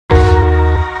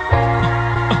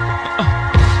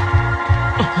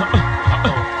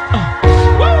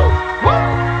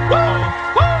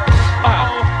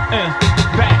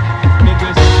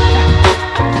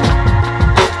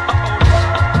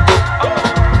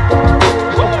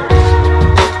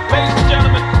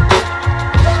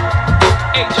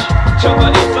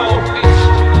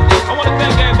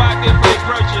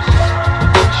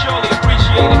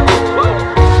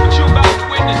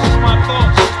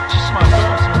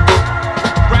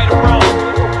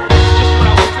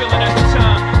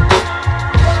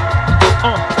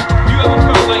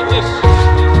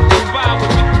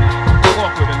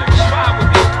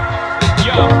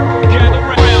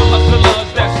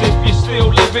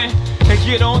living and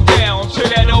get on down to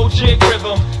that old jig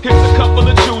rhythm. Here's a couple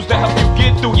of jewels to help you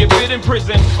get through your bit in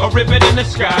prison. A ribbon in the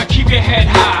sky, keep your head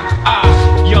high.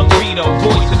 Young Vito,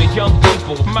 voice of the young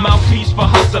people, mouthpiece for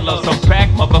hustlers. I'm back,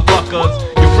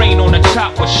 motherfuckers. Your reign on the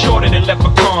top was shorter than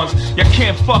leprechauns. You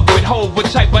can't fuck with Hov, what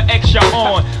type of X you're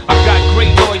on. I got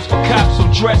great lawyers for cops, so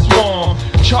dress warm.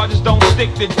 Charges don't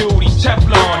stick to duties,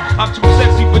 Teflon. I'm too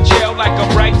sexy for jail like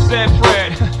a right said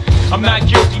Fred. I'm not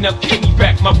guilty, now give me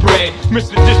back my bread.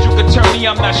 Mr. District Attorney,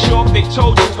 I'm not sure if they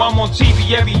told you I'm on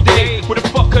TV every day. Where the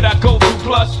fuck could I go to?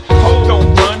 Plus, Hov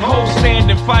don't run, Hov stand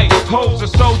and fight. Hov's a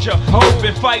soldier, Hov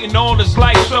been fighting all his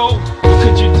life. So, what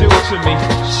could you do to me?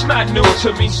 It's not new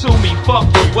to me, sue me, fuck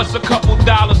you. What's a couple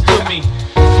dollars to me?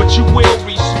 But you will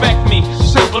respect me,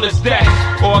 simple as that.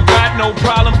 Or I got no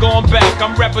problem going back.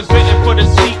 I'm representing for the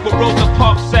seat where Rosa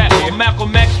Parks sat, where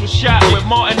Malcolm X was shot, where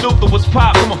Martin Luther was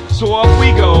popped. So off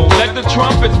we go, let the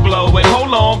trumpets blow. And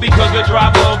hold on, because the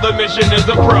driver of the mission is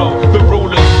a pro. The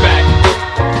ruler's back.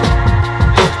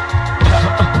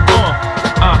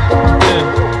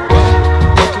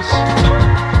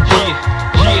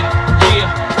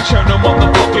 Turn the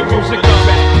motherfucking music up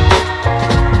back.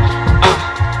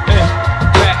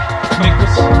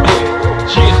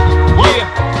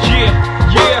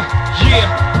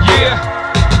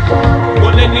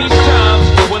 Well, in these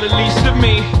times, well, at least to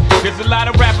me, there's a lot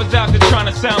of rappers out there trying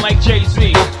to sound like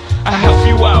Jay-Z. I help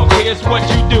you out, here's what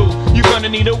you do. You're gonna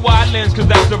need a wide lens, cause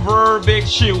that's a very big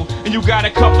shoe. And you got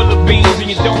a couple of beans and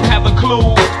you don't have a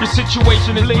clue. Your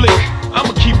situation is bleak,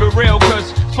 I'ma keep it real,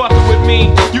 cause fucking with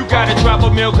me, you gotta drop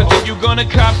a meal. Cause if you're gonna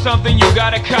cop something, you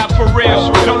gotta cop for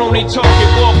real. Don't only talk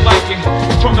it, walk like it.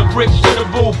 From the bricks to the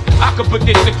booth, I can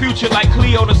predict the future like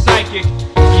Cleo the psychic.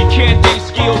 You can't date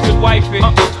skills and wife it.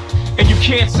 And you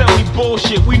can't sell me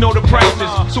bullshit, we know the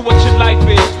prices. So what your life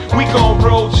is, we gon'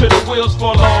 roll till the wheels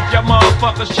fall off. Y'all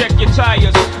motherfuckers check your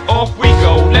tires, off we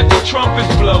go. Let the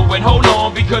trumpets blow, and hold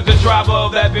on, because the driver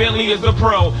of that Bentley is a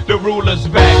pro. The ruler's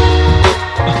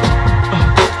back.